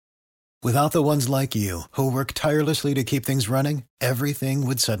Without the ones like you, who work tirelessly to keep things running, everything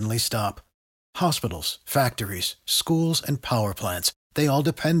would suddenly stop. Hospitals, factories, schools, and power plants, they all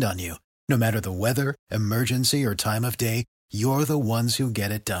depend on you. No matter the weather, emergency, or time of day, you're the ones who get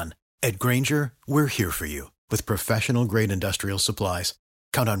it done. At Grainger, we're here for you with professional-grade industrial supplies.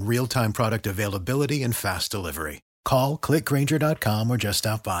 Count on real-time product availability and fast delivery. Call, clickgrainger.com, or just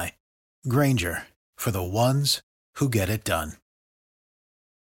stop by. Grainger, for the ones who get it done.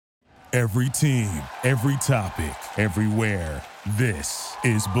 Every team, every topic, everywhere. This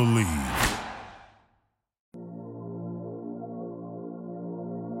is Believe.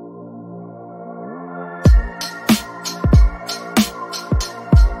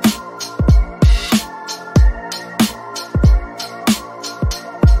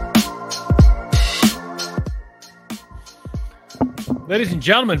 Ladies and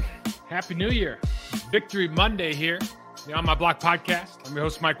gentlemen, Happy New Year. Victory Monday here, the On My Block podcast. I'm your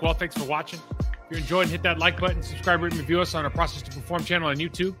host, Mike Wahle. Thanks for watching. If you're enjoying, hit that like button, subscribe, rate, and review us on our Process to Perform channel on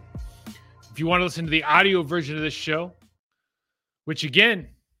YouTube. If you want to listen to the audio version of this show, which again,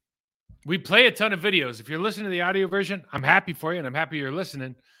 we play a ton of videos. If you're listening to the audio version, I'm happy for you, and I'm happy you're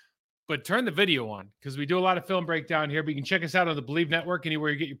listening. But turn the video on, because we do a lot of film breakdown here. But you can check us out on the Believe Network.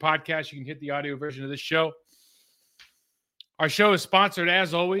 Anywhere you get your podcast, you can hit the audio version of this show. Our show is sponsored,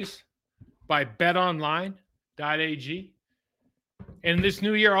 as always, by betonline.ag. And this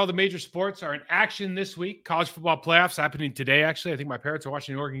new year, all the major sports are in action this week. College football playoffs happening today, actually. I think my parents are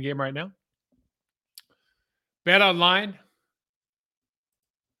watching the Oregon game right now. BetOnline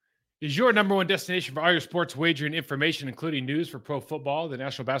is your number one destination for all your sports wagering information, including news for pro football, the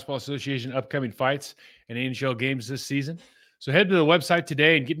National Basketball Association upcoming fights, and NHL games this season. So head to the website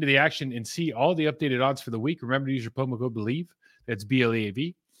today and get into the action and see all the updated odds for the week. Remember to use your promo code BELIEVE. That's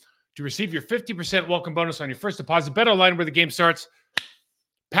BLEAV. To receive your 50% welcome bonus on your first deposit. BetOnline, where the game starts.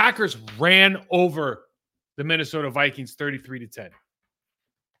 Packers ran over the Minnesota Vikings 33-10.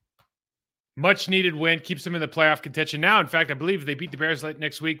 Much needed win. Keeps them in the playoff contention now. In fact, I believe if they beat the Bears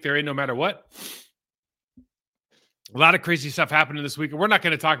next week, they're in no matter what. A lot of crazy stuff happening this week. And we're not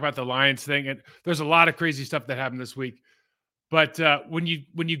going to talk about the Lions thing. And there's a lot of crazy stuff that happened this week. But when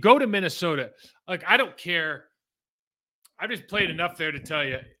you go to Minnesota, like, I don't care. I've just played enough there to tell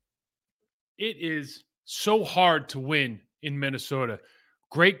you, it is so hard to win in Minnesota.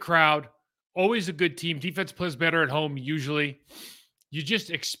 Great crowd, always a good team. Defense plays better at home usually. You just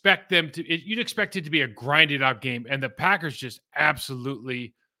expect them to. You'd expect it to be a grinded out game, and the Packers just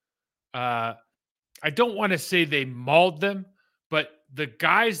absolutely. I don't want to say they mauled them, but the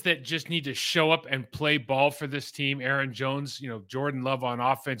guys that just need to show up and play ball for this team, Aaron Jones, Jordan Love on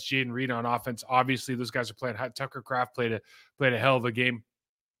offense, Jaden Reed on offense. Obviously, those guys are playing. Tucker Kraft played a hell of a game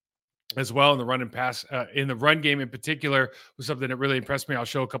as well in the run and pass. In the run game in particular was something that really impressed me. I'll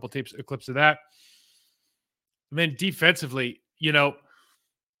show a couple clips of that. And then defensively, you're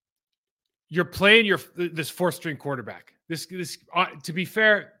playing this fourth string quarterback. This to be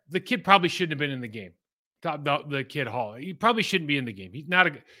fair, the kid probably shouldn't have been in the game. The kid Hall. He probably shouldn't be in the game.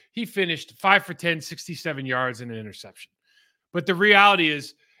 He finished 5 for 10, 67 yards and an interception. But the reality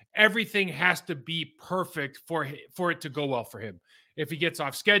is everything has to be perfect for it to go well for him. If he gets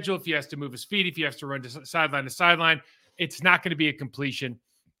off schedule, if he has to move his feet, if he has to run to sideline, it's not going to be a completion.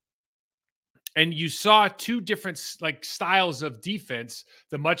 And you saw two different styles of defense,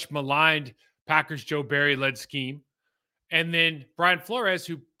 the much maligned Packers Joe Barry-led scheme, and then Brian Flores,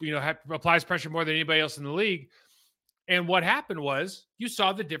 who applies pressure more than anybody else in the league. And what happened was you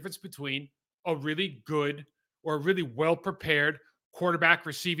saw the difference between a really good or a really well-prepared quarterback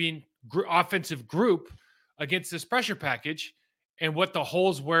receiving offensive group against this pressure package and what the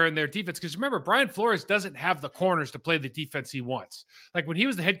holes were in their defense. Because remember, Brian Flores doesn't have the corners to play the defense he wants. Like when he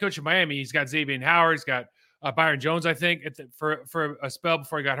was the head coach of Miami, he's got Xavier Howard, he's got Byron Jones, I think, for a spell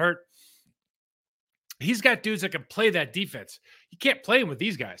before he got hurt. He's got dudes that can play that defense. You can't play him with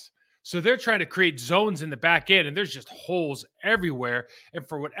these guys. So they're trying to create zones in the back end, and there's just holes everywhere. And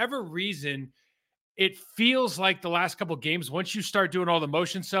for whatever reason, it feels like the last couple of games, once you start doing all the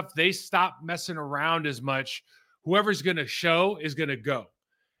motion stuff, they stop messing around as much. Whoever's going to show is going to go.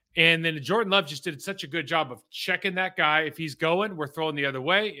 And then Jordan Love just did such a good job of checking that guy. If he's going, we're throwing the other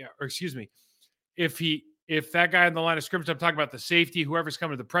way. Or excuse me, if that guy in the line of scrimmage, I'm talking about the safety, whoever's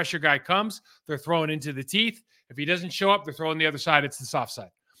coming, the pressure guy comes, they're throwing into the teeth. If he doesn't show up, they're throwing the other side. It's the soft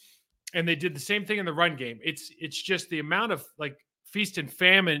side. And they did the same thing in the run game. It's just the amount of feast and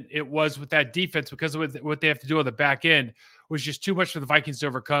famine it was with that defense because of what they have to do on the back end was just too much for the Vikings to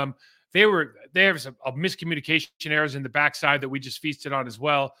overcome. They have some miscommunication errors in the backside that we just feasted on as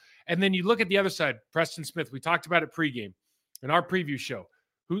well. And then you look at the other side, Preston Smith. We talked about it pregame in our preview show.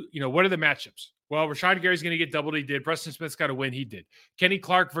 What are the matchups? Well, Rashawn Gary's going to get doubled. He did. Preston Smith's got to win. He did. Kenny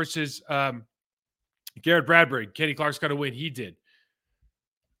Clark versus Garrett Bradbury. Kenny Clark's got to win. He did.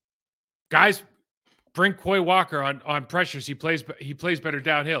 Guys, bring Quay Walker on pressures. He plays better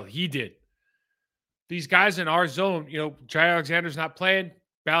downhill. He did. These guys in our zone, Jai Alexander's not playing.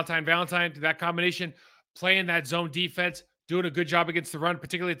 Valentine, that combination, playing that zone defense, doing a good job against the run,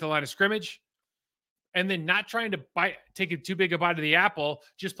 particularly at the line of scrimmage. And then not trying to take too big a bite of the apple,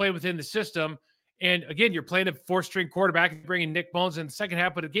 just play within the system. And again, you're playing a 4-string quarterback and bringing Nick Mullins in the second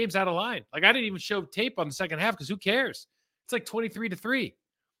half, but the game's out of line. Like, I didn't even show tape on the second half because who cares? It's like 23-3.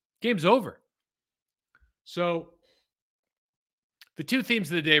 Game's over. So the two themes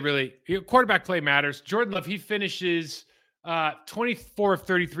of the day, really, quarterback play matters. Jordan Love, he finishes 24 of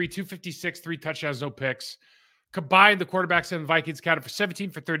 33, 256, 3 touchdowns, no picks. Combined, the quarterbacks and the Vikings counted for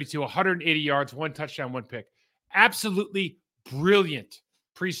 17 for 32, 180 yards, 1 touchdown, 1 pick. Absolutely brilliant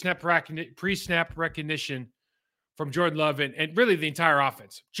pre-snap recognition from Jordan Love and really the entire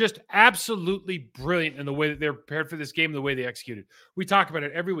offense. Just absolutely brilliant in the way that they're prepared for this game, the way they executed. We talk about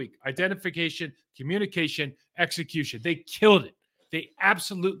it every week. Identification, communication, execution. They killed it. They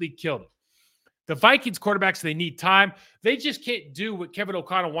absolutely killed it. The Vikings quarterbacks, they need time. They just can't do what Kevin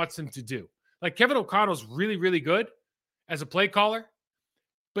O'Connell wants them to do. Like, Kevin O'Connell's really, really good as a play caller,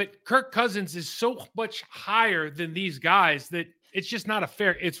 but Kirk Cousins is so much higher than these guys that it's just not a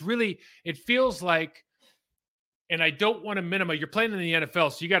fair. It feels like, and I don't want to minimize, you're playing in the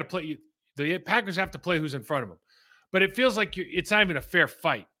NFL, so you got to play. The Packers have to play who's in front of them. But it feels like it's not even a fair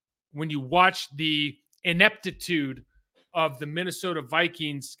fight when you watch the ineptitude of the Minnesota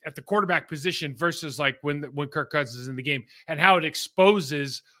Vikings at the quarterback position versus like when Kirk Cousins is in the game and how it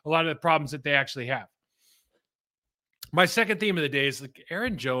exposes a lot of the problems that they actually have. My second theme of the day is like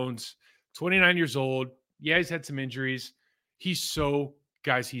Aaron Jones, 29 years old. Yeah, he's had some injuries. He's so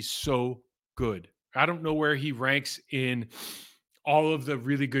good. I don't know where he ranks in all of the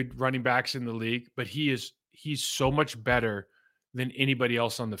really good running backs in the league, but he's so much better than anybody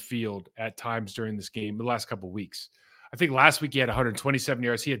else on the field at times during this game, the last couple of weeks. I think last week he had 127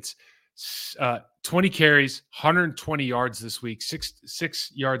 yards. He had 20 carries, 120 yards this week,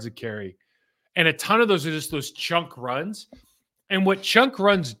 six yards a carry. And a ton of those are just those chunk runs. And what chunk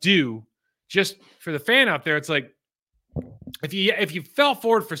runs do, just for the fan out there, it's like, if you fell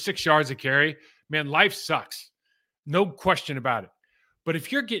forward for 6 yards a carry, man, life sucks. No question about it. But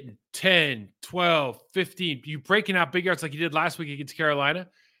if you're getting 10, 12, 15, you breaking out big yards like you did last week against Carolina,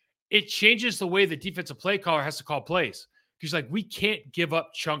 it changes the way the defensive play caller has to call plays. Because like, we can't give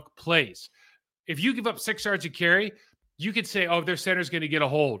up chunk plays. If you give up 6 yards a carry, you could say, oh, their center's going to get a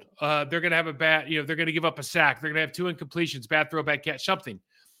hold. They're going to have a bad, they're going to give up a sack. They're going to have 2 incompletions, bad throw, bad catch, something.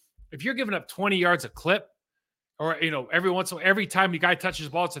 If you're giving up 20 yards a clip, or, every time the guy touches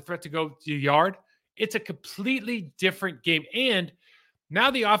the ball, it's a threat to go to a yard, it's a completely different game. And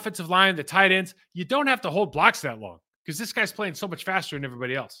now the offensive line, the tight ends, you don't have to hold blocks that long because this guy's playing so much faster than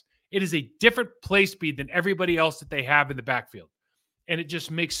everybody else. It is a different play speed than everybody else that they have in the backfield. And it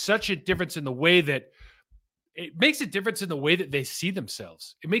just makes such a difference in the way that they see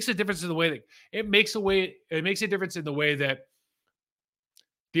themselves. It makes a difference in the way that it makes a difference in the way that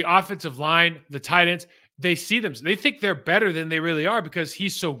the offensive line, the tight ends, they see them. They think they're better than they really are because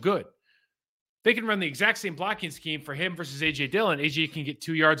he's so good. They can run the exact same blocking scheme for him versus A.J. Dillon. A.J. can get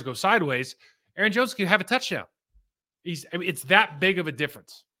 2 yards, go sideways. Aaron Jones can have a touchdown. It's that big of a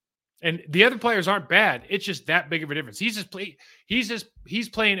difference. And the other players aren't bad. It's just that big of a difference. He's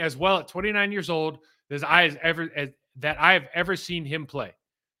playing as well at 29 years old as I have ever seen him play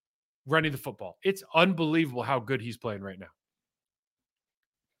running the football. It's unbelievable how good he's playing right now.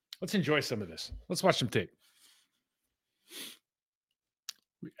 Let's enjoy some of this. Let's watch some tape.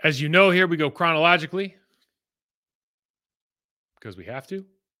 As you know, here we go chronologically because we have to.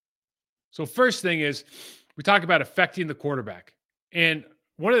 So first thing is we talk about affecting the quarterback. And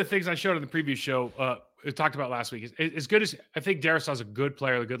one of the things I showed on the preview show, we talked about last week, is as good as I think Darrisaw's a good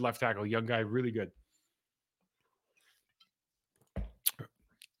player, a good left tackle, young guy, really good.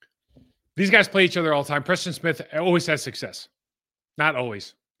 These guys play each other all the time. Preston Smith always has success. Not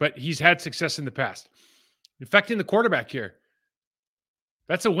always, but he's had success in the past. Affecting the quarterback here.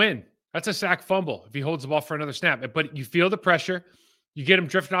 That's a win. That's a sack fumble if he holds the ball for another snap. But you feel the pressure. You get him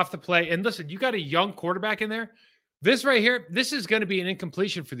drifting off the play. And listen, you got a young quarterback in there. This right here, this is going to be an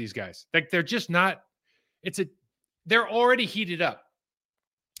incompletion for these guys. Like, they're just not, they're already heated up.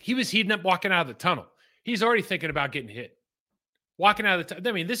 He was heating up walking out of the tunnel. He's already thinking about getting hit. Walking out of the tunnel.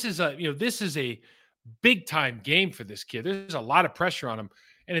 I mean, this is a big time game for this kid. There's a lot of pressure on him.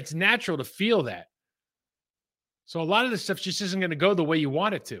 And it's natural to feel that. So a lot of this stuff just isn't going to go the way you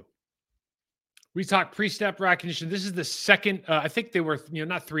want it to. We talked pre-snap recognition. This is the second. I think they were,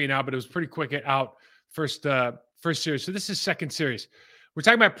 not 3 and out, but it was pretty quick out first series. So this is second series. We're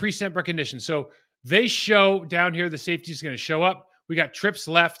talking about pre-snap recognition. So they show down here the safety is going to show up. We got trips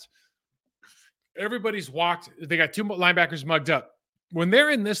left. Everybody's walked. They got 2 linebackers mugged up. When they're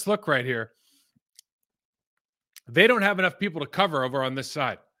in this look right here, they don't have enough people to cover over on this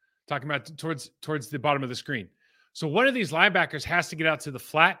side. Talking about towards the bottom of the screen. So one of these linebackers has to get out to the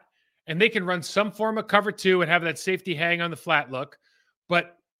flat, and they can run some form of cover 2 and have that safety hang on the flat look.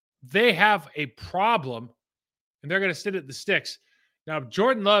 But they have a problem, and they're going to sit at the sticks. Now,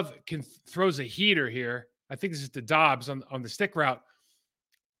 Jordan Love throws a heater here. I think this is to Dobbs on the stick route.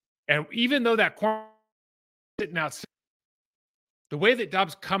 And even though that corner is sitting outside, the way that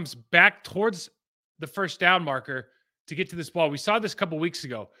Dobbs comes back towards the first down marker to get to this ball, we saw this a couple weeks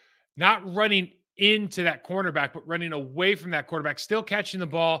ago, not running into that cornerback, but running away from that quarterback, still catching the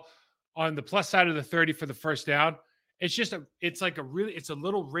ball on the plus side of the 30 for the first down. It's a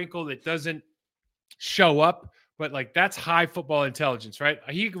little wrinkle that doesn't show up, but like that's high football intelligence, right?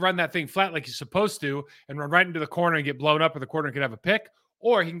 He can run that thing flat like he's supposed to and run right into the corner and get blown up, or the corner could have a pick,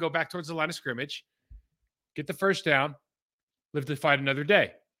 or he can go back towards the line of scrimmage, get the first down, live to fight another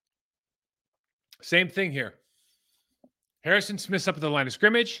day. Same thing here. Harrison Smith's up at the line of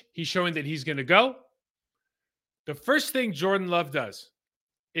scrimmage. He's showing that he's going to go. The first thing Jordan Love does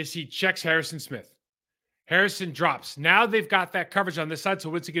is he checks Harrison Smith. Harrison drops. Now they've got that coverage on this side, so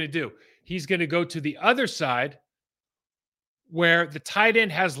what's he going to do? He's going to go to the other side where the tight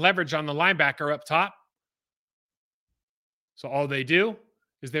end has leverage on the linebacker up top. So all they do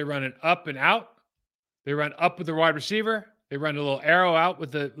is they run an up and out. They run up with the wide receiver. They run a little arrow out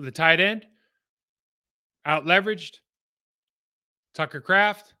with the tight end. Out leveraged. Tucker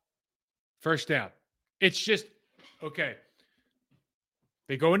Kraft. First down. It's just, okay.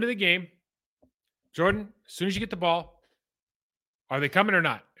 They go into the game. Jordan, as soon as you get the ball, are they coming or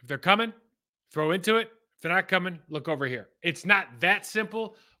not? If they're coming, throw into it. If they're not coming, look over here. It's not that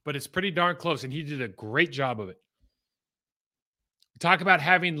simple, but it's pretty darn close, and he did a great job of it. Talk about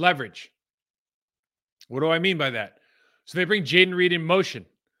having leverage. What do I mean by that? So they bring Jaden Reed in motion.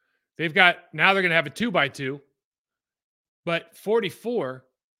 Now they're going to have a 2x2, but 44,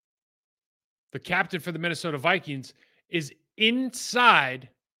 the captain for the Minnesota Vikings, is inside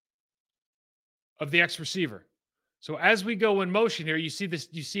of the X receiver. So as we go in motion here, you see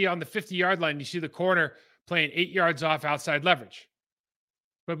on the 50-yard line, you see the corner playing 8 yards off outside leverage.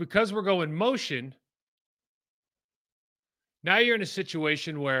 But because we're going motion, now you're in a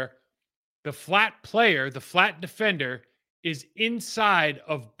situation where the flat player, the flat defender, is inside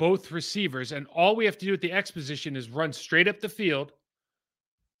of both receivers, and all we have to do at the X position is run straight up the field,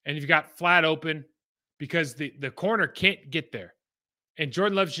 and you've got flat open because the corner can't get there. And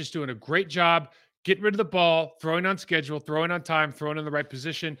Jordan Love's just doing a great job getting rid of the ball, throwing on schedule, throwing on time, throwing in the right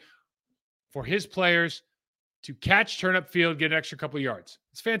position for his players to catch, turn up field, get an extra couple of yards.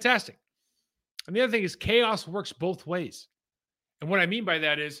 It's fantastic. And the other thing is chaos works both ways. And what I mean by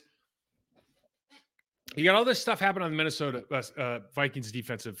that is you got all this stuff happening on the Minnesota Vikings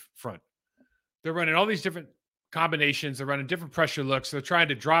defensive front. They're running all these different combinations. They're running different pressure looks. They're trying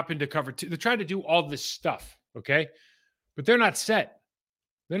to drop into cover 2. They're trying to do all this stuff, okay? But they're not set.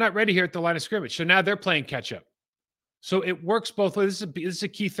 They're not ready here at the line of scrimmage. So now they're playing catch up. So it works both ways. This is a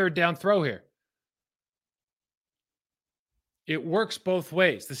key third down throw here. It works both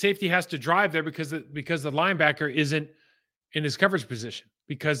ways. The safety has to drive there because the linebacker isn't in his coverage position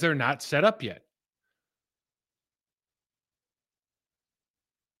because they're not set up yet.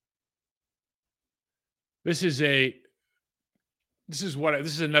 This is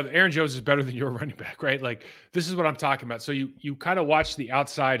another. Aaron Jones is better than your running back, right? Like, this is what I'm talking about. So you kind of watch the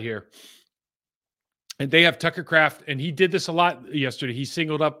outside here, and they have Tucker Kraft, and he did this a lot yesterday. He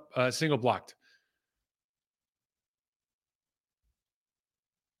single blocked.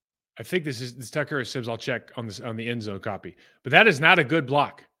 I think this Tucker or Sims. I'll check on the end zone copy, but that is not a good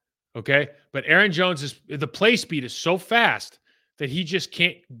block. Okay, but Aaron Jones the play speed is so fast that he just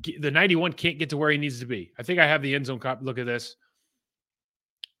can't the 91 can't get to where he needs to be. I think I have the end zone copy. Look at this.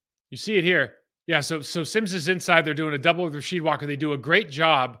 You see it here. Yeah, so Sims is inside. They're doing a double with Rasheed Walker. They do a great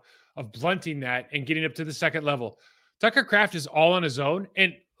job of blunting that and getting up to the second level. Tucker Kraft is all on his own.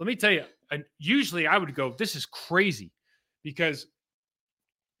 And let me tell you, usually I would go, this is crazy, because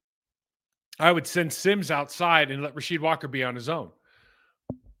I would send Sims outside and let Rasheed Walker be on his own.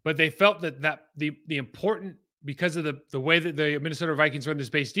 But they felt that the important because of the way that the Minnesota Vikings run this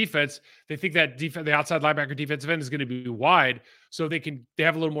base defense, they think that the outside linebacker defensive end is going to be wide, so they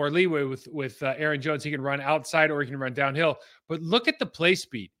have a little more leeway with Aaron Jones. He can run outside or he can run downhill. But look at the play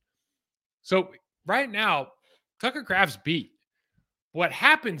speed. So right now, Tucker Kraft's beat. What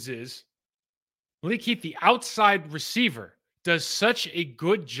happens is Malik Heath, the outside receiver, does such a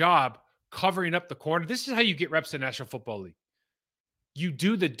good job covering up the corner. This is how you get reps in the National Football League. You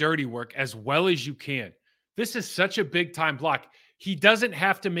do the dirty work as well as you can. This is such a big time block. He doesn't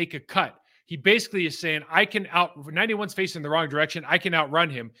have to make a cut. He basically is saying, I can 91's facing the wrong direction. I can outrun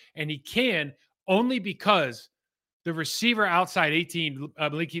him. And he can only because the receiver outside 18,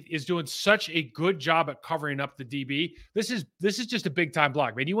 Malik Heath, is doing such a good job at covering up the DB. This is just a big time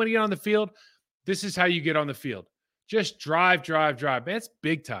block, man. You want to get on the field? This is how you get on the field. Just drive. Man, it's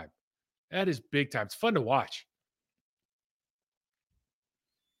big time. That is big time. It's fun to watch.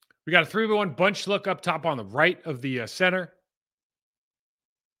 We got a 3-1 bunch look up top on the right of the center.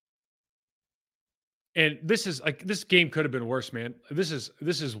 And this game could have been worse, man. This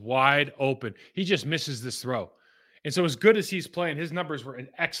is wide open. He just misses this throw. And so as good as he's playing, his numbers were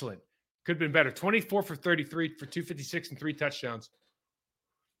excellent. Could have been better. 24 for 33 for 256 and 3 touchdowns.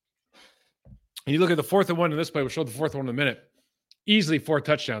 And you look at the 4th and 1 in this play. We'll show the 4th one in a minute. Easily 4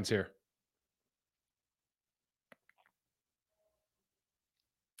 touchdowns here.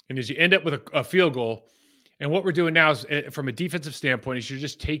 And as you end up with a field goal, and what we're doing now is, from a defensive standpoint, is you're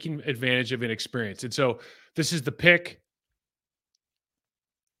just taking advantage of inexperience. And so this is the pick.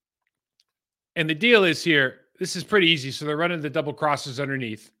 And the deal is here, this is pretty easy. So they're running the double crosses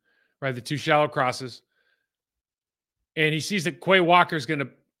underneath, right? The 2 shallow crosses. And he sees that Quay Walker's going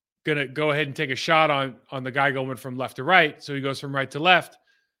to go ahead and take a shot on the guy going from left to right. So he goes from right to left.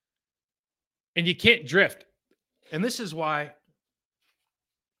 And you can't drift. And this is why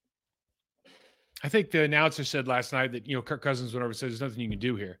I think the announcer said last night that, Kirk Cousins went over and said, there's nothing you can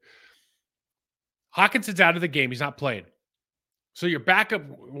do here. Hawkinson's out of the game. He's not playing. So your backup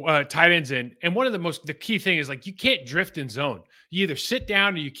tight end's in. And one of the key thing is, like, you can't drift in zone. You either sit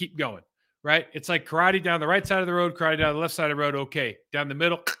down or you keep going, right? It's like karate down the right side of the road, karate down the left side of the road. Okay. Down the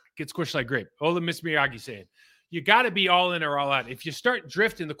middle, get squished like grape. Ola Miss Miyagi saying, you got to be all in or all out. If you start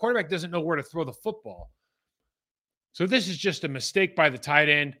drifting, the quarterback doesn't know where to throw the football. So this is just a mistake by the tight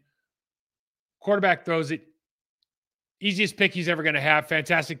end. Quarterback throws it. Easiest pick he's ever going to have.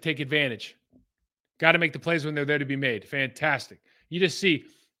 Fantastic. Take advantage. Got to make the plays when they're there to be made. Fantastic. You just see,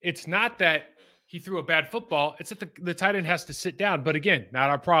 it's not that he threw a bad football. It's that the tight end has to sit down. But again,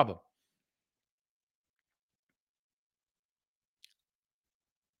 not our problem.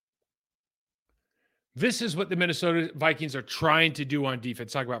 This is what the Minnesota Vikings are trying to do on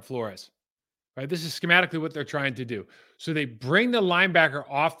defense. Talk about Flores. Right? This is schematically what they're trying to do. So they bring the linebacker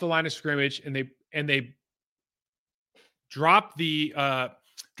off the line of scrimmage, and they drop the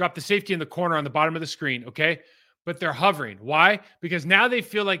safety in the corner on the bottom of the screen, okay? But they're hovering. Why? Because now they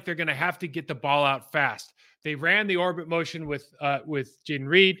feel like they're going to have to get the ball out fast. They ran the orbit motion with Jaden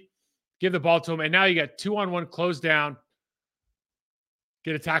Reed, give the ball to him, and now you got 2-on-1 close down,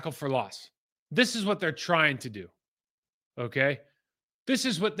 get a tackle for loss. This is what they're trying to do, okay? This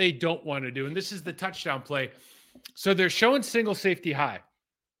is what they don't want to do, and this is the touchdown play. So they're showing single safety high.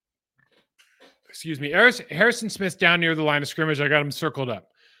 Excuse me. Harrison Smith down near the line of scrimmage. I got him circled up.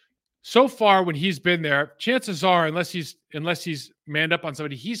 So far, when he's been there, chances are, unless he's manned up on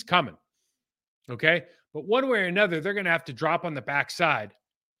somebody, he's coming. Okay? But one way or another, they're going to have to drop on the backside.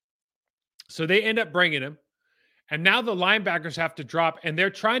 So they end up bringing him. And now the linebackers have to drop, and they're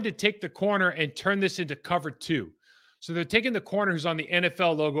trying to take the corner and turn this into cover 2. So they're taking the corner who's on the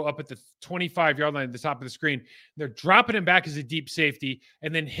NFL logo up at the 25-yard line at the top of the screen. They're dropping him back as a deep safety.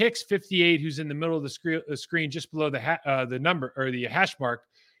 And then Hicks, 58, who's in the middle of the screen just below the number or the hash mark,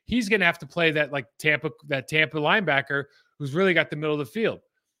 he's going to have to play that Tampa linebacker who's really got the middle of the field.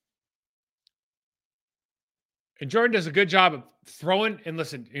 And Jordan does a good job of throwing. And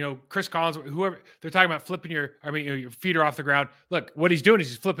listen, Chris Collins, whoever, they're talking about flipping your feet are off the ground. Look, what he's doing is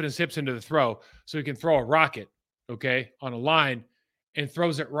he's flipping his hips into the throw so he can throw a rocket, okay, on a line, and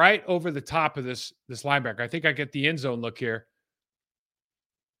throws it right over the top of this linebacker. I think I get the end zone look here.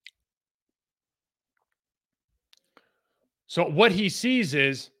 So what he sees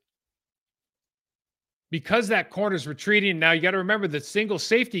is, because that corner's retreating, now you got to remember the single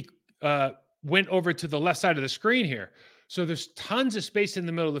safety went over to the left side of the screen here. So there's tons of space in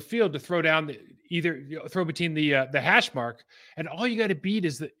the middle of the field to throw down, throw between the hash mark, and all you got to beat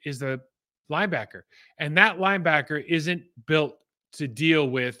is the linebacker. And that linebacker isn't built to deal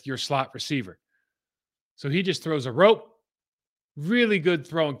with your slot receiver. So he just throws a rope. Really good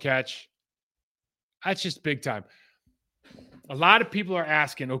throw and catch. That's just big time. A lot of people are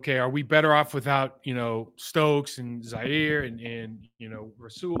asking, okay, are we better off without, Stokes and Zaire and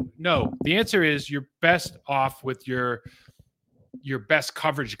Rasul? No, the answer is you're best off with your best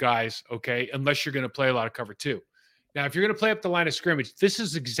coverage guys, okay, unless you're going to play a lot of cover two. Now, if you're going to play up the line of scrimmage, this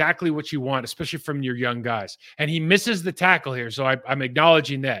is exactly what you want, especially from your young guys. And he misses the tackle here, so I'm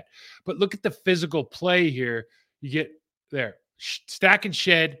acknowledging that. But look at the physical play here. You get there, stack and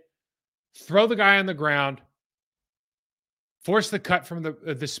shed, throw the guy on the ground, force the cut from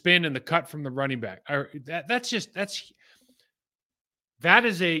the spin and the cut from the running back. That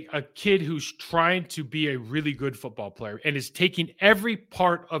is a kid who's trying to be a really good football player and is taking every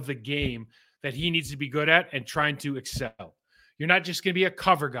part of the game that he needs to be good at and trying to excel. You're not just going to be a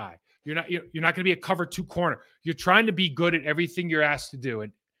cover guy. You're not going to be a cover two corner. You're trying to be good at everything you're asked to do,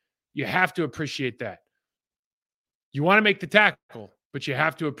 and you have to appreciate that. You want to make the tackle, but you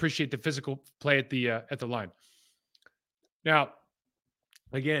have to appreciate the physical play at the line. Now,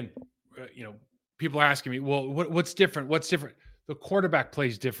 again, people are asking me, well, what's different? What's different? The quarterback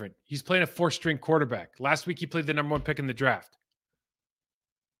plays different. He's playing a 4-string quarterback. Last week, he played the number 1 pick in the draft.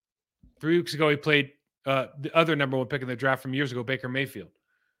 3 weeks ago, he played the other number 1 pick in the draft from years ago, Baker Mayfield.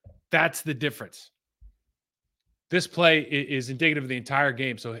 That's the difference. This play is indicative of the entire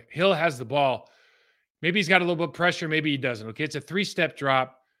game. So Hill has the ball. Maybe he's got a little bit of pressure. Maybe he doesn't. Okay, it's a 3-step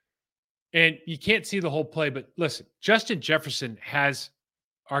drop. And you can't see the whole play. But listen, Justin Jefferson has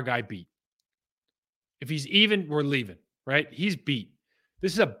our guy beat. If he's even, we're leaving, right? He's beat.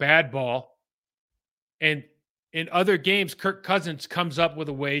 This is a bad ball. And in other games, Kirk Cousins comes up with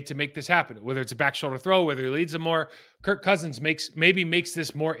a way to make this happen, whether it's a back shoulder throw, whether he leads them more. Kirk Cousins maybe makes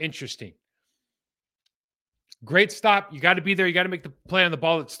this more interesting. Great stop. You got to be there. You got to make the play on the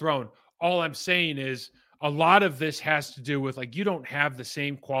ball that's thrown. All I'm saying is a lot of this has to do with, you don't have the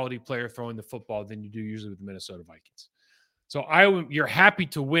same quality player throwing the football than you do usually with the Minnesota Vikings. So you're happy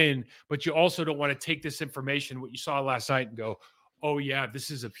to win, but you also don't want to take this information, what you saw last night, and go, oh, yeah,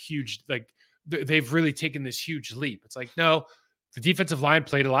 this is a huge, they've really taken this huge leap. It's no, the defensive line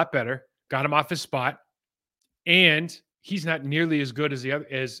played a lot better, got him off his spot, and he's not nearly as good as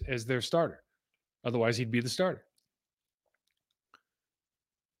as their starter. Otherwise, he'd be the starter.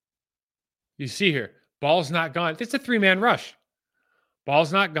 You see here, ball's not gone. It's a 3-man rush.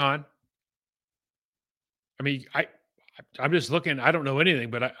 Ball's not gone. I mean, I'm just looking. I don't know anything,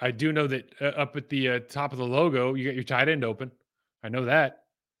 but I do know that up at the top of the logo, you got your tight end open. I know that.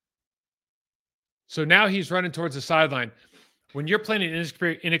 So now he's running towards the sideline. When you're playing an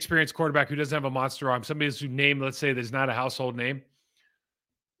inexperienced quarterback who doesn't have a monster arm, somebody whose name, let's say, there's not a household name,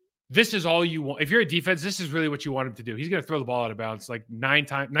 this is all you want. If you're a defense, this is really what you want him to do. He's going to throw the ball out of bounds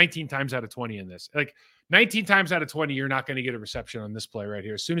 19 times out of 20 in this. 19 times out of 20, you're not going to get a reception on this play right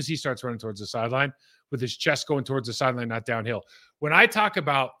here. As soon as he starts running towards the sideline with his chest going towards the sideline, not downhill. When I talk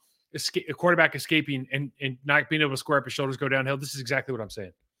about a quarterback escaping and not being able to square up his shoulders, go downhill, this is exactly what I'm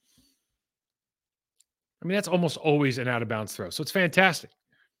saying. I mean, that's almost always an out-of-bounds throw. So it's fantastic.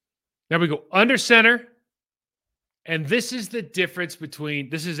 Now we go under center. And this is the difference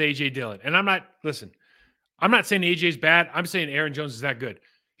this is A.J. Dillon. And I'm not saying A.J.'s bad. I'm saying Aaron Jones is that good.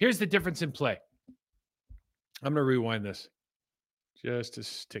 Here's the difference in play. I'm going to rewind this just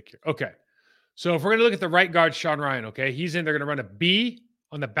to tick here. Okay. So if we're going to look at the right guard, Sean Ryan, okay, they're going to run a B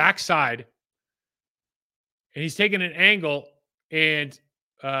on the backside. And he's taking an angle, and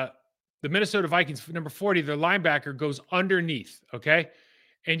the Minnesota Vikings, number 40, their linebacker goes underneath, okay?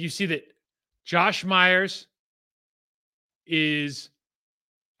 And you see that Josh Myers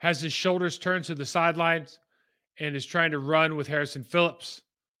has his shoulders turned to the sidelines and is trying to run with Harrison Phillips.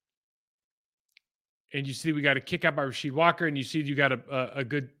 And you see we got a kick out by Rasheed Walker, and you see you got a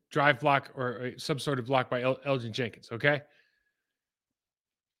good drive block or some sort of block by Elgin Jenkins, okay?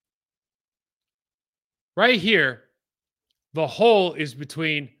 Right here, the hole is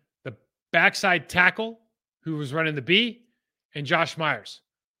between the backside tackle, who was running the B, and Josh Myers.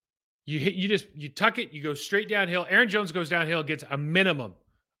 You tuck it, you go straight downhill. Aaron Jones goes downhill, gets a minimum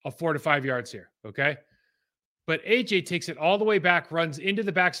of 4 to 5 yards here, okay? But AJ takes it all the way back, runs into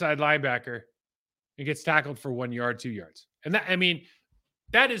the backside linebacker, and gets tackled for 1 yard, 2 yards. And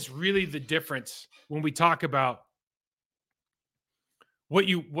that is really the difference when we talk about how do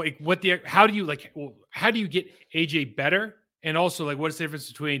you get AJ better? And also, what's the difference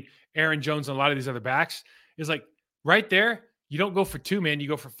between Aaron Jones and a lot of these other backs? Is right there, you don't go for 2, man, you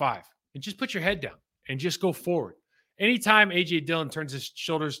go for 5. And just put your head down and just go forward. Anytime A.J. Dillon turns his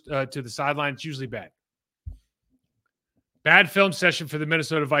shoulders to the sideline, it's usually bad. Bad film session for the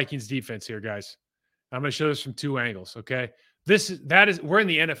Minnesota Vikings defense here, guys. I'm going to show this from 2 angles, okay? We're in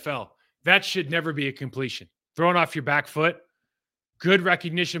the NFL. That should never be a completion. Throwing off your back foot, good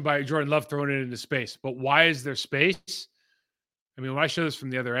recognition by Jordan Love throwing it into space. But why is there space? I mean, when I show this from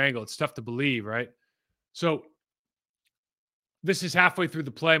the other angle, it's tough to believe, right? So this is halfway through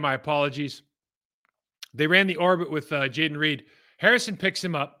the play. My apologies. They ran the orbit with Jaden Reed. Harrison picks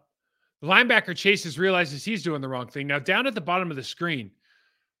him up. The linebacker chases, realizes he's doing the wrong thing. Now, down at the bottom of the screen,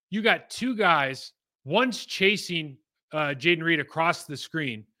 you got two guys. One's chasing Jaden Reed across the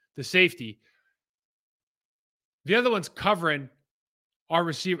screen, the safety. The other one's covering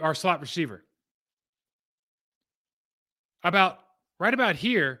our slot receiver. Right about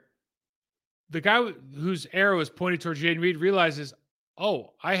here, the guy whose arrow is pointed towards Jaden Reed realizes,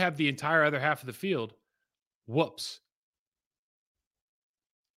 oh, I have the entire other half of the field. Whoops.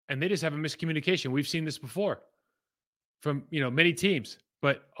 And they just have a miscommunication. We've seen this before from, many teams.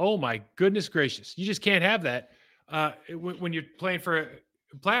 But, oh, my goodness gracious. You just can't have that when you're playing for a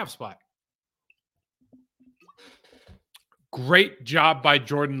playoff spot. Great job by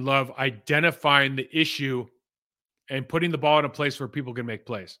Jordan Love identifying the issue and putting the ball in a place where people can make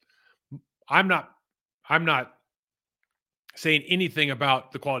plays. I'm not saying anything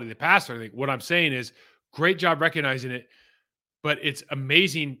about the quality of the passer. I think what I'm saying is great job recognizing it, but it's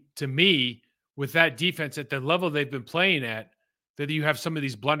amazing to me with that defense at the level they've been playing at that you have some of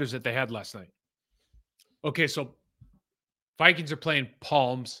these blunders that they had last night. Okay, so Vikings are playing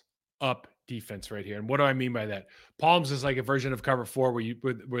palms up defense right here. And what do I mean by that? Palms is like a version of cover 4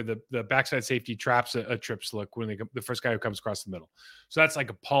 where the backside safety traps a trips look when the first guy who comes across the middle. So that's like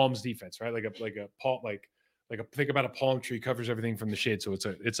a palms defense, right? Like a palm, think about a palm tree covers everything from the shade. So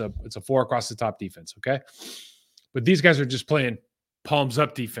it's a 4 across the top defense. Okay. But these guys are just playing palms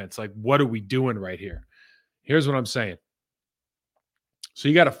up defense. Like, what are we doing right here? Here's what I'm saying. So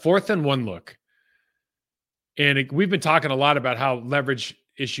you got a 4th and 1 look. And we've been talking a lot about how leverage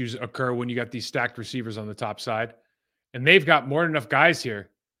issues occur when you got these stacked receivers on the top side. And they've got more than enough guys here.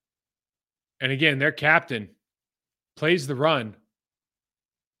 And again, their captain plays the run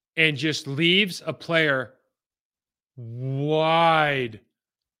and just leaves a player wide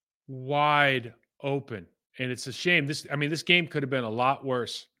open. And it's a shame. This game could have been a lot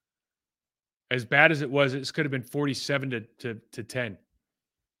worse. As bad as it was, this could have been 47 to 10.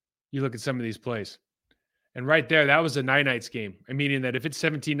 You look at some of these plays. And right there, that was a nine-nights game. I mean, that if it's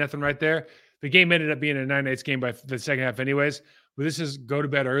 17-0 right there, the game ended up being a nine-nights game by the second half anyways. But this is go to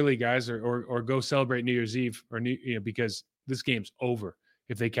bed early, guys, or go celebrate New Year's Eve because this game's over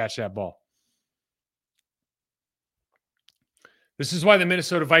if they catch that ball. This is why the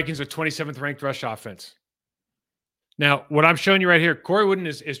Minnesota Vikings are 27th ranked rush offense. Now, what I'm showing you right here, Corey Wooden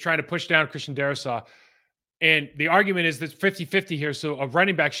is trying to push down Christian Darrisaw. And the argument is that 50-50 here, so a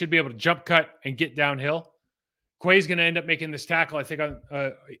running back should be able to jump cut and get downhill. Quay's going to end up making this tackle, I think,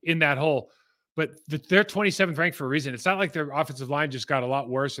 in that hole. But they're 27th ranked for a reason. It's not like their offensive line just got a lot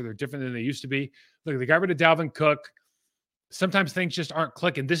worse or they're different than they used to be. Look, they got rid of Dalvin Cook. Sometimes things just aren't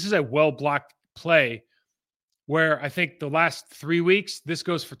clicking. This is a well-blocked play where I think the last 3 weeks, this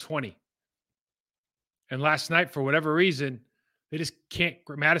goes for 20. And last night, for whatever reason,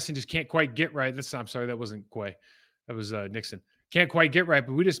 Madison just can't quite get right. I'm sorry, that wasn't Quay. That was Nixon. Can't quite get right,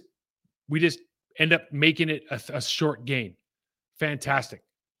 but we just end up making it a short gain. Fantastic.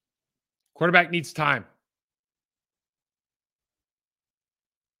 Quarterback needs time.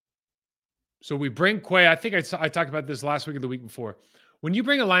 So we bring Quay. I think I talked about this last week or the week before. When you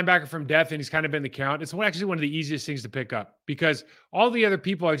bring a linebacker from depth and he's kind of in the count, it's actually one of the easiest things to pick up because all the other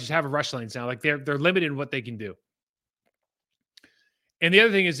people just have a rush lanes now. Like they're limited in what they can do. And the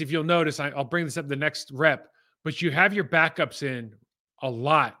other thing is, if you'll notice, I'll bring this up the next rep, but you have your backups in a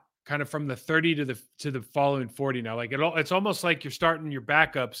lot, kind of from the 30 to the following 40 now. Like it's almost like you're starting your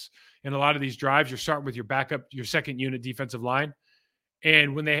backups in a lot of these drives. You're starting with your backup, your second unit defensive line.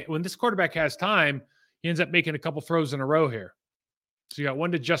 And when this quarterback has time, he ends up making a couple throws in a row here. So you got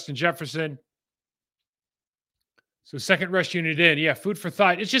one to Justin Jefferson. So second rush unit in. Yeah, food for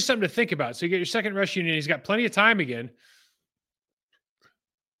thought. It's just something to think about. So you get your second rush unit. He's got plenty of time again.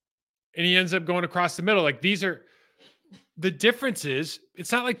 And he ends up going across the middle. Like these are the differences.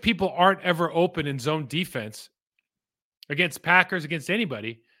 It's not like people aren't ever open in zone defense against Packers, against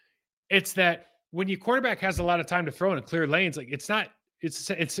anybody. It's that when your quarterback has a lot of time to throw in clear lanes, like it's when it's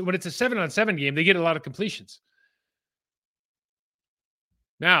a 7-on-7 game, they get a lot of completions.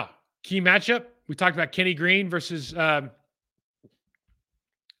 Now, key matchup. We talked about Kenny Green versus I'm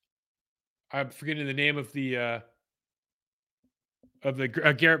forgetting the name of the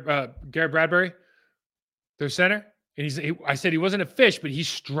Garrett Bradbury, their center. And I said he wasn't a fish, but he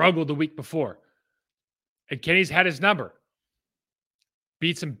struggled the week before. And Kenny's had his number.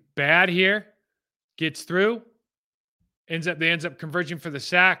 beats him bad here, gets through, ends up converging for the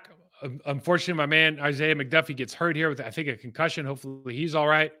sack. Unfortunately, my man Isaiah McDuffie gets hurt here with, I think, a concussion. Hopefully he's all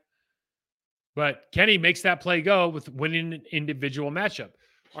right. But Kenny makes that play go with winning an individual matchup.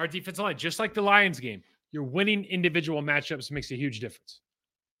 Our defensive line, just like the Lions game, you're winning individual matchups makes a huge difference.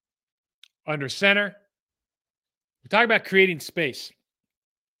 Under center, we're talking about creating space.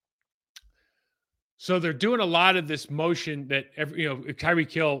 So they're doing a lot of this motion that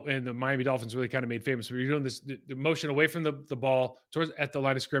Tyreek Hill and the Miami Dolphins really kind of made famous. We're doing this the motion away from the ball towards at the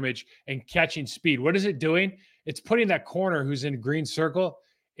line of scrimmage and catching speed. What is it doing? It's putting that corner who's in green circle.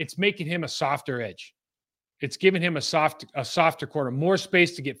 It's making him a softer edge. It's giving him a softer corner, more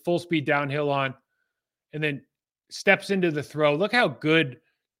space to get full speed downhill on, and then steps into the throw. Look how good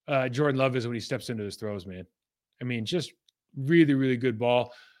Jordan Love is when he steps into his throws, man. I mean, just really, really good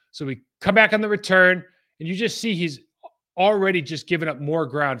ball. So we come back on the return, and you just see he's already just given up more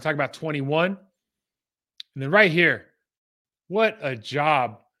ground. Talk about 21. And then right here, what a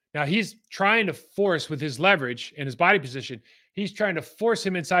job. Now he's trying to force with his leverage and his body position. He's trying to force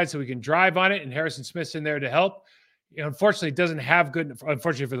him inside so he can drive on it, and Harrison Smith's in there to help. Unfortunately, doesn't have good.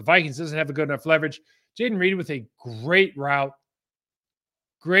 Unfortunately for the Vikings, doesn't have a good enough leverage. Jaden Reed with a great route,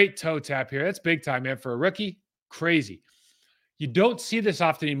 great toe tap here. That's big time, man, for a rookie. Crazy. You don't see this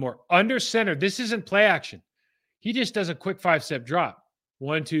often anymore. Under center, this isn't play action. He just does a quick 5-step drop.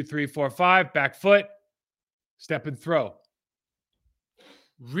 1, 2, 3, 4, 5. Back foot, step and throw.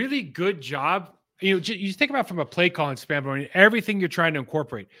 Really good job. You think about from a play calling standpoint, everything you're trying to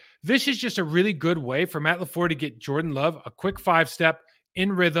incorporate. This is just a really good way for Matt LaFleur to get Jordan Love a quick 5-step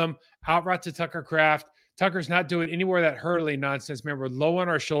in rhythm, out route to Tucker Kraft. Tucker's not doing any more of that hurdling nonsense. Man, we're low on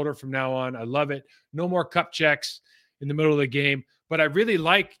our shoulder from now on. I love it. No more cup checks in the middle of the game. But I really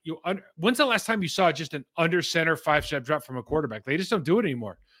like when's the last time you saw just an under center 5-step drop from a quarterback? They just don't do it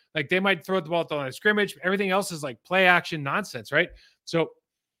anymore. Like they might throw the ball at the line of scrimmage. Everything else is like play action nonsense, right? So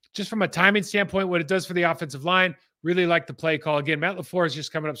just from a timing standpoint, what it does for the offensive line, really like the play call. Again, Matt LaFleur is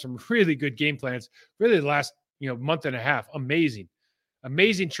just coming up some really good game plans. Really the last month and a half.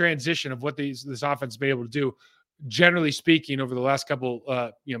 Amazing transition of what this offense has been able to do, generally speaking, over the last couple,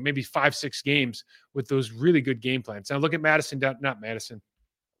 maybe 5-6 games with those really good game plans. Now look at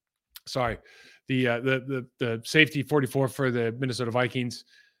Sorry, the safety 44 for the Minnesota Vikings.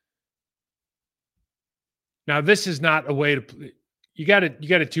 Now this is not a way to. You got a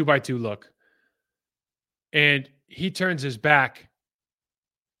 2x2 look, and he turns his back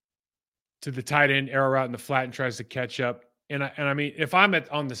to the tight end arrow route in the flat and tries to catch up. And I mean, if I'm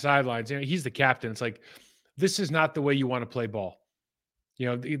on the sidelines, he's the captain. It's like, this is not the way you want to play ball.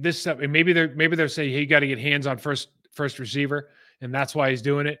 This stuff, and maybe they're saying, hey, you got to get hands on first receiver, and that's why he's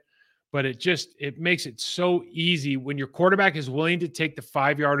doing it. But it makes it so easy when your quarterback is willing to take the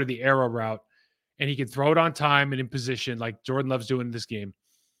 5-yard or the arrow route, and he can throw it on time and in position like Jordan Love's doing in this game.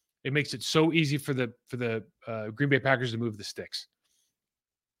 It makes it so easy for the Green Bay Packers to move the sticks.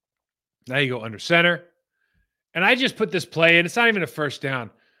 Now you go under center. And I just put this play in. It's not even a first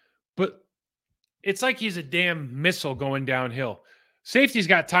down, but it's like he's a damn missile going downhill. Safety's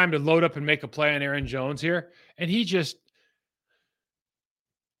got time to load up and make a play on Aaron Jones here. And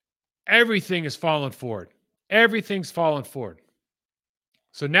everything is falling forward. Everything's falling forward.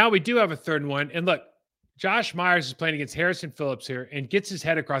 So now we do have a 3rd and 1. And look, Josh Myers is playing against Harrison Phillips here and gets his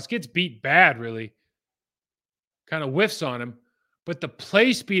head across, gets beat bad, really. Kind of whiffs on him. But the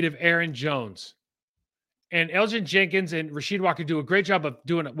play speed of Aaron Jones and Elgin Jenkins and Rasheed Walker do a great job of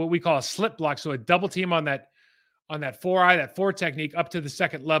doing what we call a slip block. So a double team on that 4-eye, that 4 technique up to the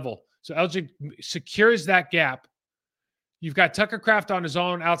 2nd level. So Elgin secures that gap. You've got Tucker Kraft on his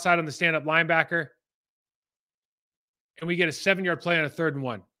own outside on the stand-up linebacker. And we get a 7-yard play on a 3rd and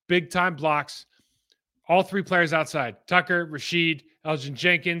 1. Big time blocks. All 3 players outside. Tucker, Rasheed, Elgin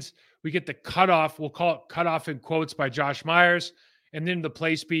Jenkins. We get the cutoff. We'll call it cutoff in quotes by Josh Myers. And then the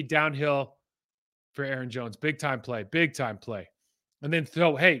play speed downhill for Aaron Jones. Big time play. And then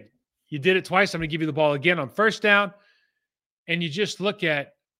hey, you did it twice. I'm going to give you the ball again on 1st down. And you just look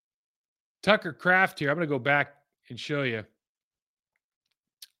at Tucker Kraft here. I'm going to go back and show you.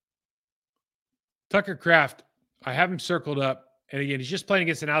 Tucker Kraft, I have him circled up. And again, he's just playing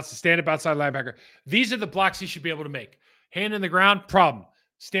against an stand-up outside linebacker. These are the blocks he should be able to make. Hand in the ground, problem.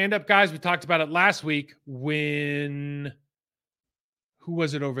 Stand-up guys, we talked about it last week when – who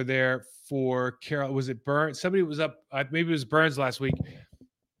was it over there for Carol? Was it Burns? Somebody was up. Maybe it was Burns last week.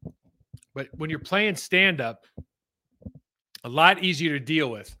 But when you're playing stand-up, a lot easier to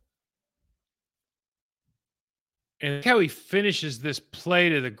deal with. And look how he finishes this play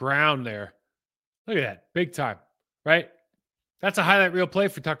to the ground there. Look at that. Big time, right? That's a highlight reel play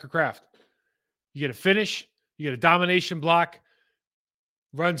for Tucker Kraft. You get a finish, you get a domination block,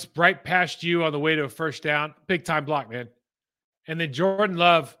 runs right past you on the way to a first down. Big time block, man. And then Jordan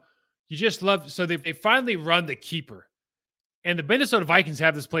Love, you just love. So they finally run the keeper. And the Minnesota Vikings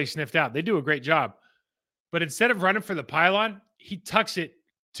have this play sniffed out. They do a great job. But instead of running for the pylon, he tucks it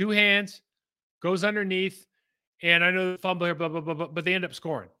 2 hands, goes underneath. And I know the fumble here, blah, blah, blah, blah, but they end up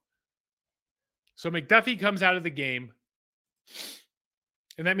scoring. So McDuffie comes out of the game.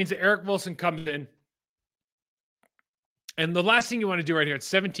 And that means that Eric Wilson comes in. And the last thing you want to do right here, it's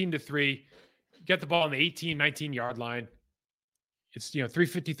 17-3. Get the ball on the 18, 19-yard line. It's,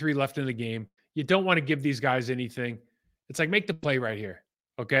 3:53 left in the game. You don't want to give these guys anything. It's like, make the play right here.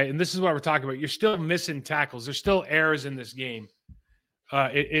 Okay. And this is what we're talking about. You're still missing tackles. There's still errors in this game.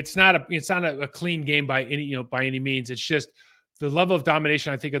 It's not a clean game by any means. It's just the level of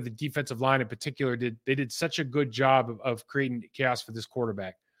domination, I think, of the defensive line in particular. They did such a good job of creating chaos for this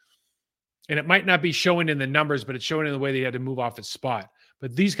quarterback. And it might not be showing in the numbers, but it's showing in the way they had to move off its spot.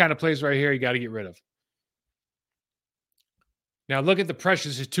 But these kind of plays right here, you got to get rid of. Now look at the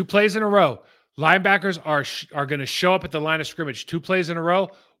pressures. There's 2 plays in a row. Linebackers are going to show up at the line of scrimmage. 2 plays in a row.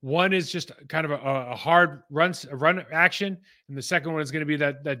 One is just kind of a hard run action, and the second one is going to be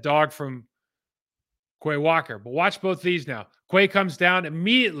that dog from Quay Walker. But watch both these now. Quay comes down,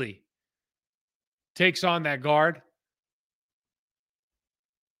 immediately takes on that guard.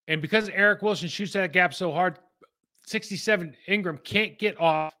 And because Eric Wilson shoots that gap so hard, 67 Ingram can't get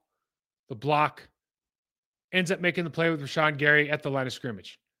off the block. Ends up making the play with Rashawn Gary at the line of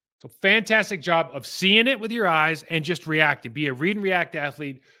scrimmage. So fantastic job of seeing it with your eyes and just reacting. Be a read and react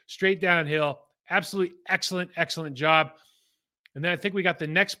athlete, straight downhill. Absolutely excellent job. And then I think we got the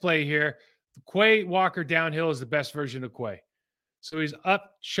next play here. Quay Walker downhill is the best version of Quay. So he's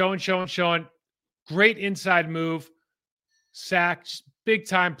up, showing. Great inside move. Sack, big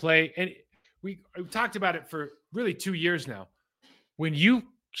time play. And we talked about it for really 2 years now. When you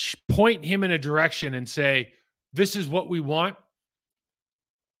point him in a direction and say, this is what we want,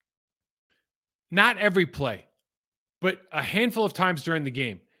 not every play, but a handful of times during the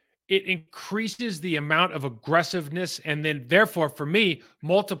game, it increases the amount of aggressiveness and then, therefore, for me,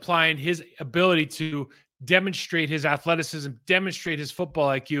 multiplying his ability to demonstrate his athleticism, demonstrate his football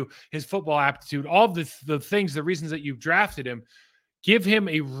IQ, his football aptitude, all the things, the reasons that you've drafted him. Give him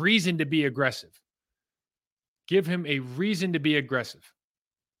a reason to be aggressive. Give him a reason to be aggressive.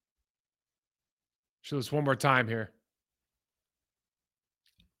 Show this one more time here.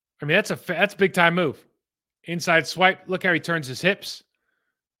 I mean, that's a big time move. Inside swipe. Look how he turns his hips.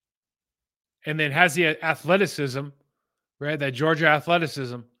 And then has the athleticism, right? That Georgia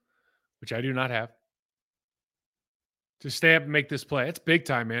athleticism, which I do not have, to stay up and make this play. It's big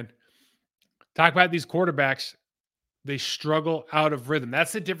time, man. Talk about these quarterbacks. They struggle out of rhythm.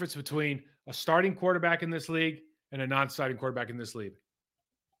 That's the difference between a starting quarterback in this league and a non-starting quarterback in this league.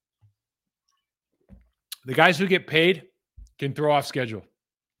 The guys who get paid can throw off schedule.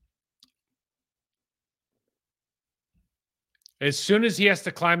 As soon as he has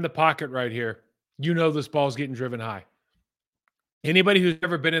to climb the pocket right here, this ball's getting driven high. Anybody who's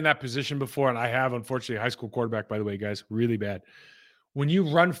ever been in that position before, and I have, unfortunately, a high school quarterback, by the way, guys, really bad. When you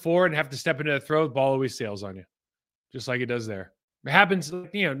run forward and have to step into the throw, the ball always sails on you, just like it does there. It happens,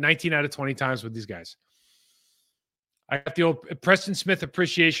 19 out of 20 times with these guys. I got the old Preston Smith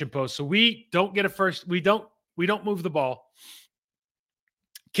appreciation post. So we don't get a first. We don't move the ball.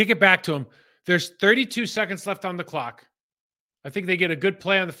 Kick it back to him. There's 32 seconds left on the clock. I think they get a good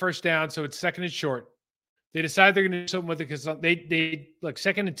play on the first down, so it's 2nd and short. They decide they're going to do something with it because they look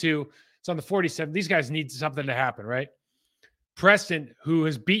 2nd and 2. It's on the 47. These guys need something to happen, right? Preston, who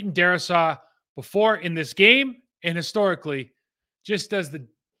has beaten Darisaw before in this game and historically, just does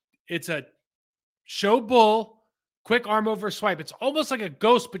it's a show bull, quick arm over swipe. It's almost like a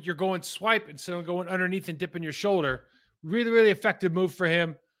ghost, but you're going swipe instead of going underneath and dipping your shoulder. Really, really effective move for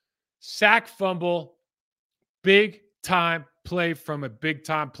him. Sack, fumble, big time play from a big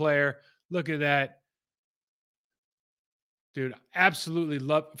time player. Look at that. Dude, absolutely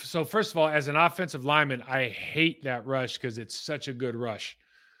love. So first of all, as an offensive lineman, I hate that rush because it's such a good rush.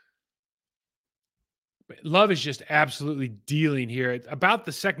 But Love is just absolutely dealing here. About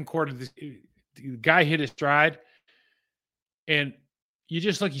the second quarter, the guy hit his stride. And you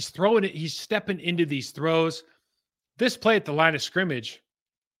just look, he's throwing it. He's stepping into these throws. This play at the line of scrimmage,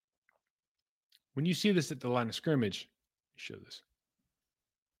 when you see this at the line of scrimmage, show this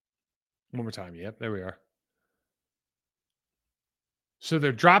one more time. Yep, there we are. So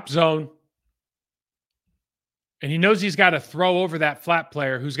they're drop zone, and he knows he's got to throw over that flat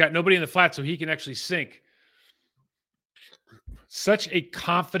player who's got nobody in the flat so he can actually sink. Such a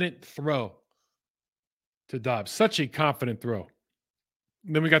confident throw to Dobbs. Such a confident throw.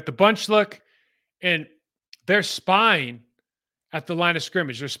 And then we got the bunch look, and they're spying at the line of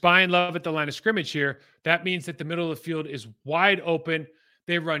scrimmage. They're spying love at the line of scrimmage here. That means that the middle of the field is wide open.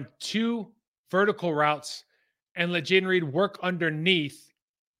 They run 2 vertical routes and let Jaden Reed work underneath,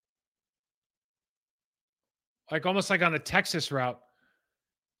 like almost like on a Texas route.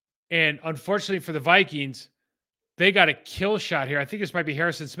 And unfortunately for the Vikings, they got a kill shot here. I think this might be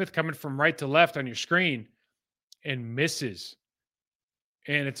Harrison Smith coming from right to left on your screen and misses.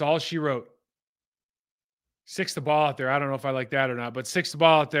 And it's all she wrote. 6 the ball out there. I don't know if I like that or not, but 6 the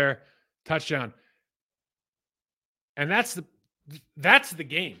ball out there, touchdown. And that's the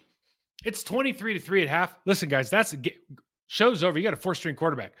game. It's 23-3 at half. Listen, guys, that's the game. Show's over. You got a 4-string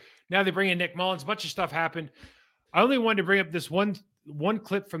quarterback. Now they bring in Nick Mullins. A bunch of stuff happened. I only wanted to bring up this one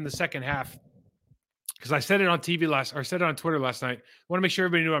clip from the second half because I said it on TV said it on Twitter last night. I want to make sure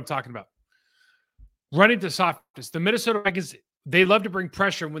everybody knew what I'm talking about. Running to softness. The Minnesota Vikings, they love to bring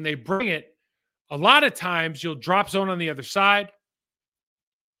pressure. When they bring it, a lot of times you'll drop zone on the other side,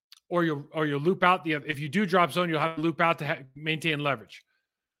 or you'll loop out the other. If you do drop zone, you'll have to loop out to maintain leverage.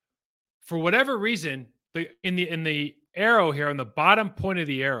 For whatever reason, in the arrow here on the bottom point of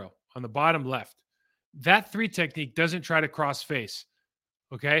the arrow on the bottom left, that 3 technique doesn't try to cross face.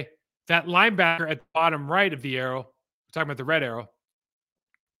 Okay, that linebacker at the bottom right of the arrow, we're talking about the red arrow,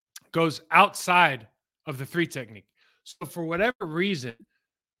 goes outside of the 3 technique. So for whatever reason,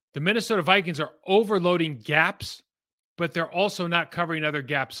 the Minnesota Vikings are overloading gaps, but they're also not covering other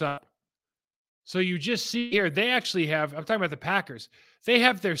gaps up. So you just see here, they actually have, I'm talking about the Packers, they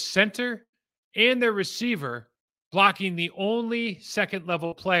have their center and their receiver blocking the only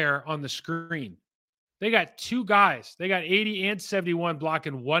second-level player on the screen. They got 2 guys. They got 80 and 71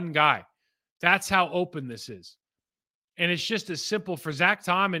 blocking 1 guy. That's how open this is. And it's just as simple for Zach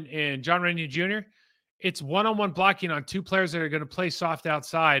Tom and John Rennie Jr. It's one-on-one blocking on 2 players that are going to play soft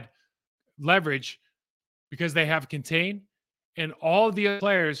outside leverage because they have contain. And all of the other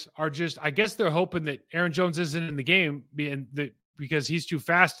players are just, I guess they're hoping that Aaron Jones isn't in the game because he's too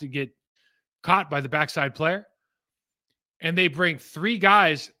fast to get caught by the backside player. And they bring 3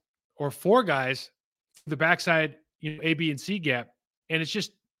 guys or 4 guys to the backside, A, B, and C gap. And it's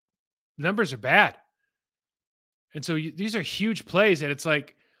just, numbers are bad. And so these are huge plays. And it's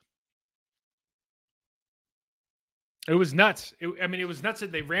like, it was nuts. It was nuts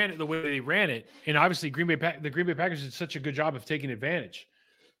that they ran it the way they ran it. And obviously the Green Bay Packers did such a good job of taking advantage.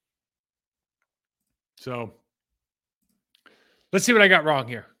 So let's see what I got wrong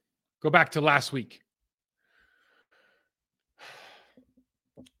here. Go back to last week.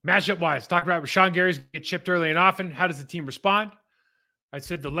 Matchup wise, talk about Rashawn Gary's get chipped early and often. How does the team respond? I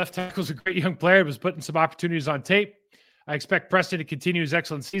said the left tackle is a great young player, was putting some opportunities on tape. I expect Preston to continue his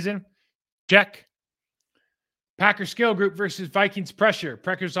excellent season. Check. Packers skill group versus Vikings pressure.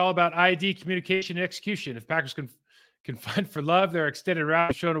 Packers all about ID, communication, and execution. If Packers can find for love, their extended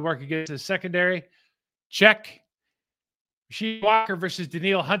route shown to work against the secondary. Check. Rasheed Walker versus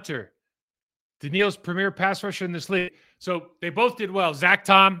Danielle Hunter. Danielle's premier pass rusher in this league. So they both did well. Zach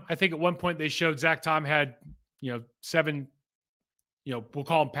Tom, I think at one point they showed Zach Tom had, 7, we'll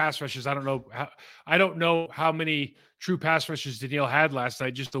call them pass rushes. I don't know how many true pass rushes Danielle had last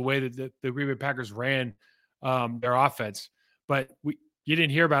night, just the way that the Green Bay Packers ran their offense. But you didn't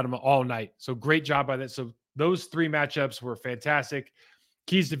hear about them all night. So great job by that. So those 3 matchups were fantastic.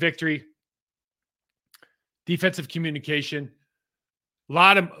 Keys to victory. Defensive communication.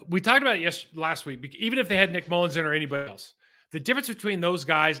 We talked about it last week, even if they had Nick Mullins in or anybody else. The difference between those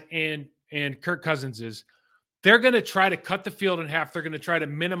guys and Kirk Cousins is they're going to try to cut the field in half. They're going to try to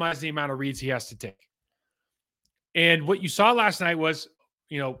minimize the amount of reads he has to take. And what you saw last night was,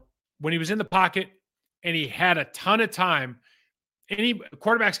 when he was in the pocket and he had a ton of time, any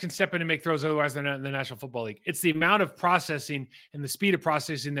quarterbacks can step in and make throws, otherwise they're not in the National Football League. It's the amount of processing and the speed of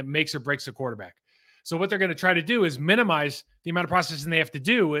processing that makes or breaks a quarterback. So what they're going to try to do is minimize the amount of processing they have to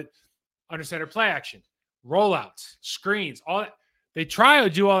do with under center play action, rollouts, screens, all that. They try to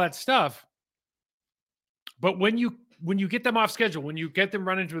do all that stuff. But when you get them off schedule, when you get them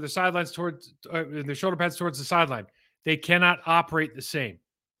running to the sidelines towards their shoulder pads towards the sideline, they cannot operate the same.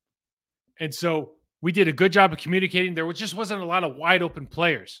 And so we did a good job of communicating. There just wasn't a lot of wide open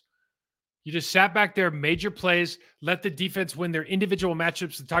players. You just sat back there, made your plays, let the defense win their individual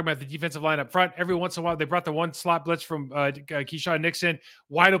matchups. And talking about the defensive line up front, every once in a while, they brought the one slot blitz from Keyshawn Nixon,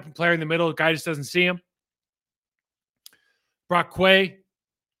 wide open player in the middle. The guy just doesn't see him. Brock Quay,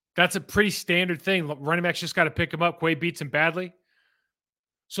 that's a pretty standard thing. Running backs just got to pick him up. Quay beats him badly.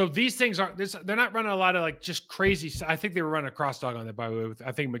 So these things they're not running a lot of like just crazy. I think they were running a cross dog on that, by the way.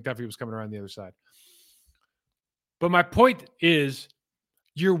 I think McDuffie was coming around the other side. But my point is,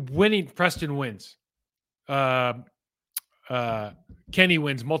 you're winning. Preston wins. Kenny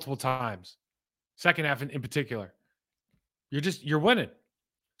wins multiple times. Second half in particular. You're winning.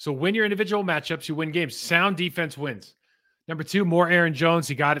 So win your individual matchups, you win games. Sound defense wins. Number 2, more Aaron Jones.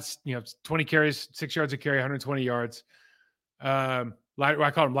 He got it, 20 carries, 6 yards a carry, 120 yards. I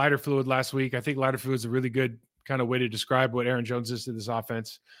called him lighter fluid last week. I think lighter fluid is a really good kind of way to describe what Aaron Jones is to this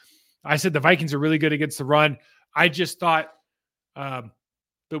offense. I said the Vikings are really good against the run. I just thought the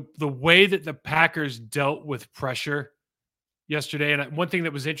way that the Packers dealt with pressure yesterday, and one thing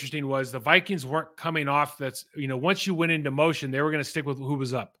that was interesting was the Vikings weren't coming off. Once you went into motion, they were going to stick with who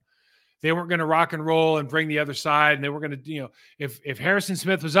was up. They weren't going to rock and roll and bring the other side. And they were going to, if Harrison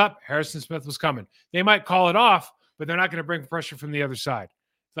Smith was up, Harrison Smith was coming. They might call it off, but they're not going to bring pressure from the other side.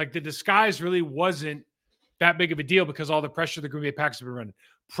 Like the disguise really wasn't that big of a deal because all the pressure the Green Bay Packers have been running.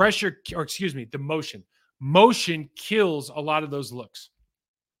 The motion. Motion kills a lot of those looks.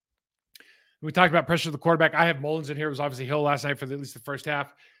 We talked about pressure of the quarterback. I have Mullins in here. It was obviously Hill last night for at least the first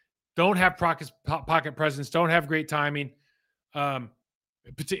half. Don't have pocket presence. Don't have great timing. Compared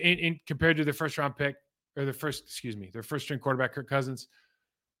to their first round pick or their first string quarterback, Kirk Cousins.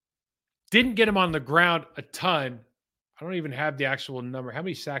 Didn't get him on the ground a ton. I don't even have the actual number. How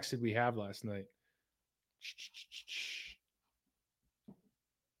many sacks did we have last night?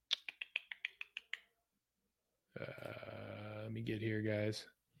 Let me get here, guys.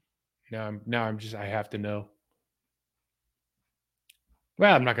 Now I have to know.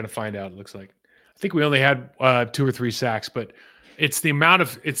 Well, I'm not going to find out. It looks like I think we only had 2 or 3 sacks, but it's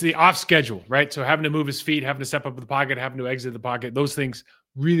the off schedule, right? So having to move his feet, having to step up in the pocket, having to exit the pocket, those things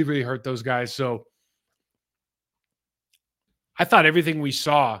really, really hurt those guys. So I thought everything we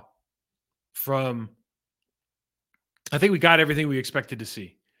saw I think we got everything we expected to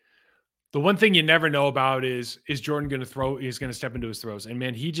see. The one thing you never know about is Jordan going to throw? He's going to step into his throws. And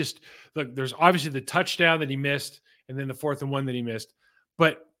man, there's obviously the touchdown that he missed and then the 4th and 1 that he missed,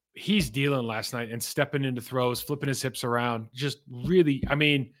 but he's dealing last night and stepping into throws, flipping his hips around. Just really, I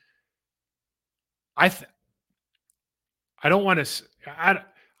mean, I think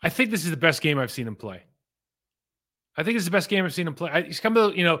this is the best game I've seen him play. He's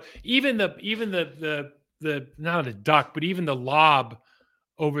coming, even the not a duck, but even the lob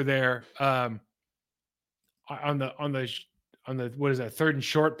over there on the what is that, 3rd and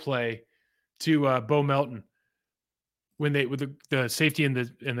short play to Bo Melton when the safety and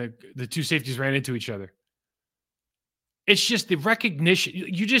the 2 safeties ran into each other. It's just the recognition.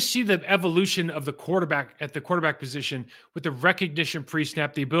 You just see the evolution of the quarterback at the quarterback position with the recognition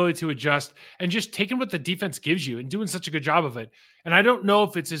pre-snap, the ability to adjust, and just taking what the defense gives you and doing such a good job of it. And I don't know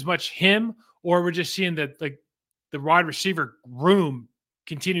if it's as much him or we're just seeing that like the wide receiver room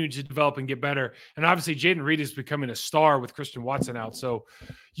continuing to develop and get better. And obviously Jaden Reed is becoming a star with Christian Watson out. So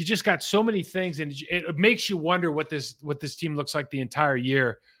you just got so many things, and it makes you wonder what this team looks like the entire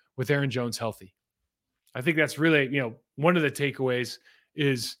year with Aaron Jones healthy. I think that's really, one of the takeaways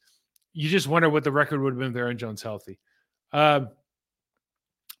is you just wonder what the record would have been with Aaron Jones healthy. My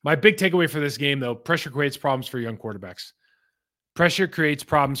big takeaway for this game, though, pressure creates problems for young quarterbacks. Pressure creates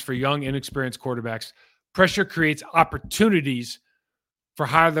problems for young, inexperienced quarterbacks. Pressure creates opportunities for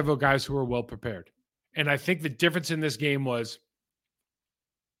high-level guys who are well-prepared. And I think the difference in this game was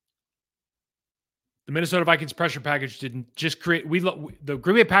the Minnesota Vikings pressure package didn't just create – the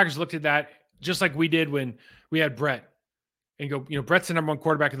Green Bay Packers looked at that just like we did when we had Brett and go, Brett's the number 1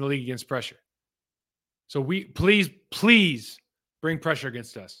 quarterback in the league against pressure. So we please bring pressure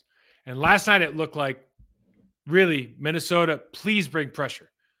against us. And last night it looked like, really, Minnesota, please bring pressure.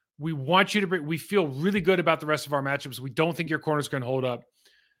 We want you to we feel really good about the rest of our matchups. We don't think your corner's going to hold up.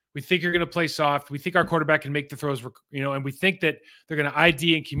 We think you're going to play soft. We think our quarterback can make the throws, and we think that they're going to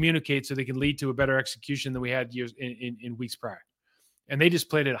ID and communicate so they can lead to a better execution than we had years in weeks prior. And they just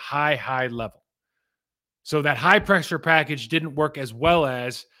played at a high level. So that high pressure package didn't work as well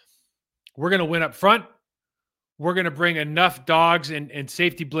as we're going to win up front. We're going to bring enough dogs and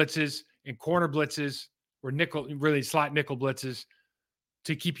safety blitzes and corner blitzes or slot nickel blitzes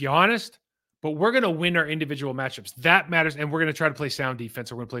to keep you honest. But we're going to win our individual matchups. That matters. And we're going to try to play sound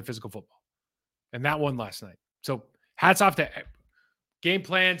defense. Or we're going to play physical football. And that won last night. So hats off to game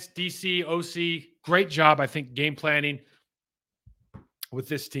plans, DC, OC. Great job, I think, game planning with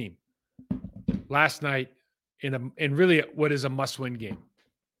this team last night in really what is a must-win game.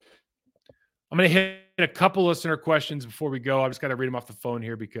 I'm going to hit a couple listener questions before we go. I just got to read them off the phone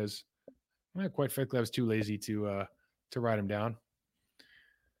here because, quite frankly, I was too lazy to write them down.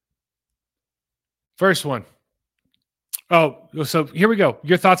 First one. Oh, so here we go.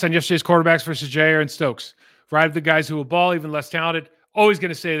 Your thoughts on yesterday's quarterbacks versus Jair and Stokes. Ride with the guys who will ball, even less talented. Always going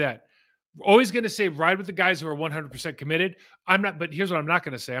to say that. Always going to say ride with the guys who are 100% committed. But here's what I'm not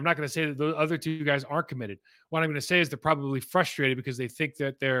going to say. I'm not going to say that the other two guys aren't committed. What I'm going to say is they're probably frustrated because they think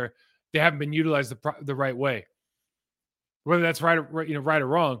that they haven't been utilized the right way. Whether that's right or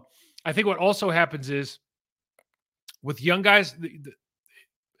wrong. I think what also happens is with young guys,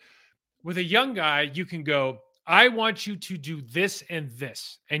 with a young guy, you can go, I want you to do this and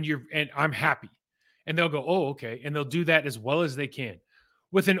this, and I'm happy. And they'll go, oh, okay. And they'll do that as well as they can.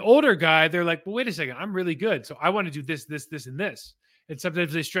 With an older guy, they're like, well, wait a second, I'm really good. So I want to do this, this, this, and this. And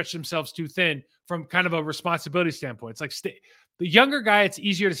sometimes they stretch themselves too thin from kind of a responsibility standpoint. It's like the younger guy, it's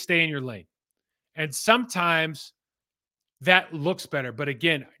easier to stay in your lane. And sometimes that looks better. But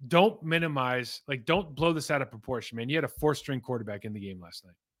again, don't minimize, don't blow this out of proportion, man. You had a 4-string quarterback in the game last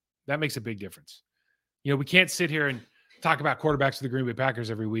night. That makes a big difference. We can't sit here and talk about quarterbacks of the Green Bay Packers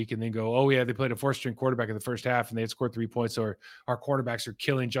every week and then go, oh, yeah, they played a 4-string quarterback in the first half and they had scored 3 points, or our quarterbacks are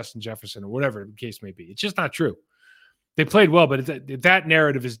killing Justin Jefferson, or whatever the case may be. It's just not true. They played well, but that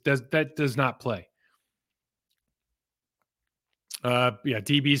narrative does not play.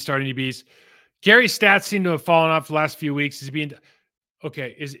 DBs, starting DBs. Gary's stats seem to have fallen off the last few weeks. Is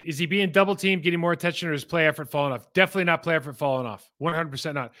he being double teamed, getting more attention, or is play effort falling off? Definitely not play effort falling off.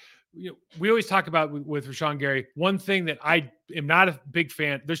 100% not. We always talk about with Rashawn Gary, one thing that I am not a big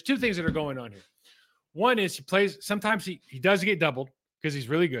fan. There's two things that are going on here. One is he plays, sometimes he does get doubled because he's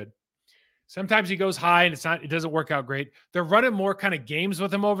really good. Sometimes he goes high and it doesn't work out great. They're running more kind of games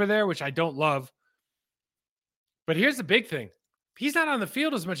with him over there, which I don't love. But here's the big thing. He's not on the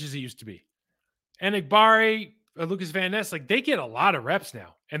field as much as he used to be. And Igbari, Lucas Van Ness, they get a lot of reps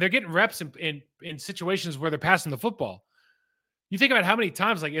now. And they're getting reps in situations where they're passing the football. You think about how many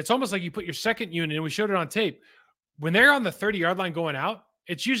times, it's almost like you put your second unit, and we showed it on tape. When they're on the 30-yard line going out,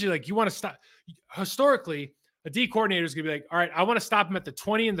 it's usually you want to stop. Historically, a D coordinator is going to be like, all right, I want to stop them at the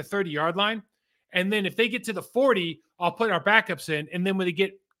 20 and the 30-yard line. And then if they get to the 40, I'll put our backups in. And then when they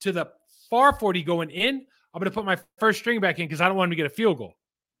get to the far 40 going in, I'm going to put my first string back in because I don't want them to get a field goal.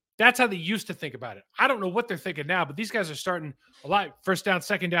 That's how they used to think about it. I don't know what they're thinking now, but these guys are starting a lot. First down,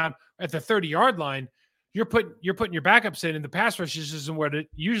 second down at the 30-yard line. You're putting your backups in, and the pass rush isn't what it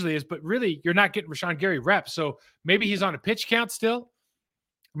usually is. But really, you're not getting Rashawn Gary reps. So maybe he's on a pitch count still.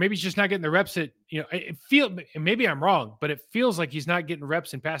 Maybe he's just not getting the reps that and maybe I'm wrong, but it feels like he's not getting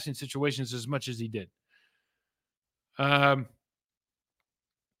reps in passing situations as much as he did. What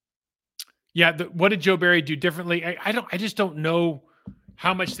did Joe Barry do differently? I just don't know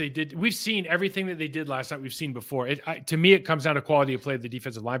how much they did. We've seen everything that they did last night. We've seen before. To me, it comes down to quality of play of the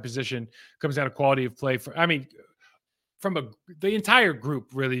defensive line position. It comes down to quality of play from the entire group,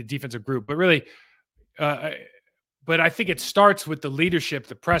 really, the defensive group. But really, but I think it starts with the leadership,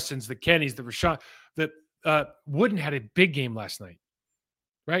 the Prestons, the Kennys, the Rashawn. Wooden had a big game last night,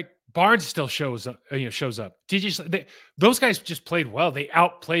 right? Barnes still shows up. Those guys just played well. They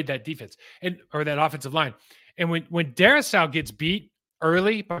outplayed that defense or that offensive line. And when Darrisaw gets beat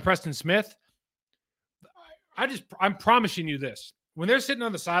early by Preston Smith, I'm promising you this. When they're sitting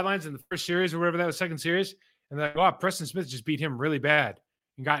on the sidelines in the first series or whatever that was, second series, and they're like, "Oh, Preston Smith just beat him really bad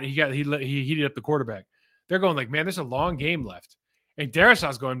and he heated up the quarterback." They're going like, "Man, there's a long game left." And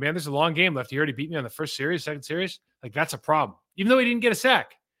Darrisaw's going, "Man, there's a long game left. He already beat me on the first series, second series. That's a problem." Even though he didn't get a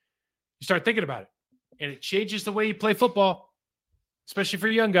sack, you start thinking about it, and it changes the way you play football, especially for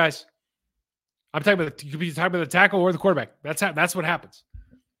young guys. I'm talking about you could be talking about the tackle or the quarterback. That's what happens.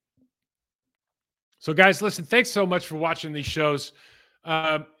 So, guys, listen. Thanks so much for watching these shows.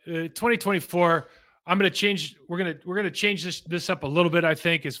 2024, I'm going to change. We're going to change this up a little bit. I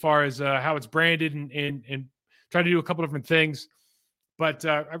think as far as how it's branded and try to do a couple different things. But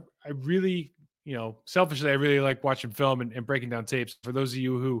I really, selfishly, I really like watching film and breaking down tapes. For those of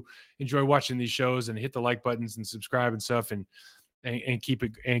you who enjoy watching these shows and hit the like buttons and subscribe and stuff and keep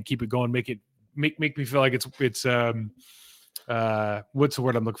it going, make me feel like it's what's the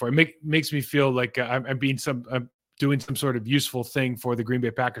word I'm looking for? It makes me feel like I'm doing some sort of useful thing for the Green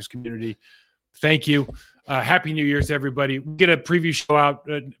Bay Packers community. Thank you. Happy New Year's, everybody. We'll get a preview show out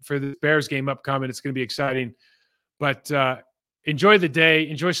for the Bears game upcoming. It's going to be exciting, but enjoy the day.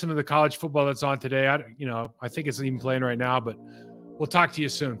 Enjoy some of the college football that's on today. I think it's even playing right now, but we'll talk to you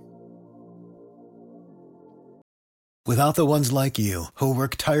soon. Without the ones like you, who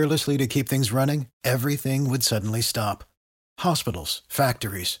work tirelessly to keep things running, everything would suddenly stop. Hospitals,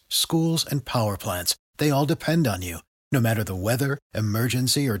 factories, schools, and power plants, they all depend on you. No matter the weather,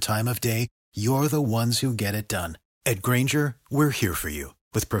 emergency, or time of day, you're the ones who get it done. At Grainger, we're here for you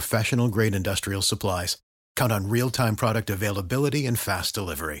With professional-grade industrial supplies, count on real-time product availability and fast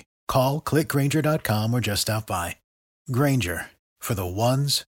delivery. Call, click Grainger.com, or just stop by. Grainger, for the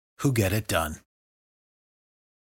ones who get it done.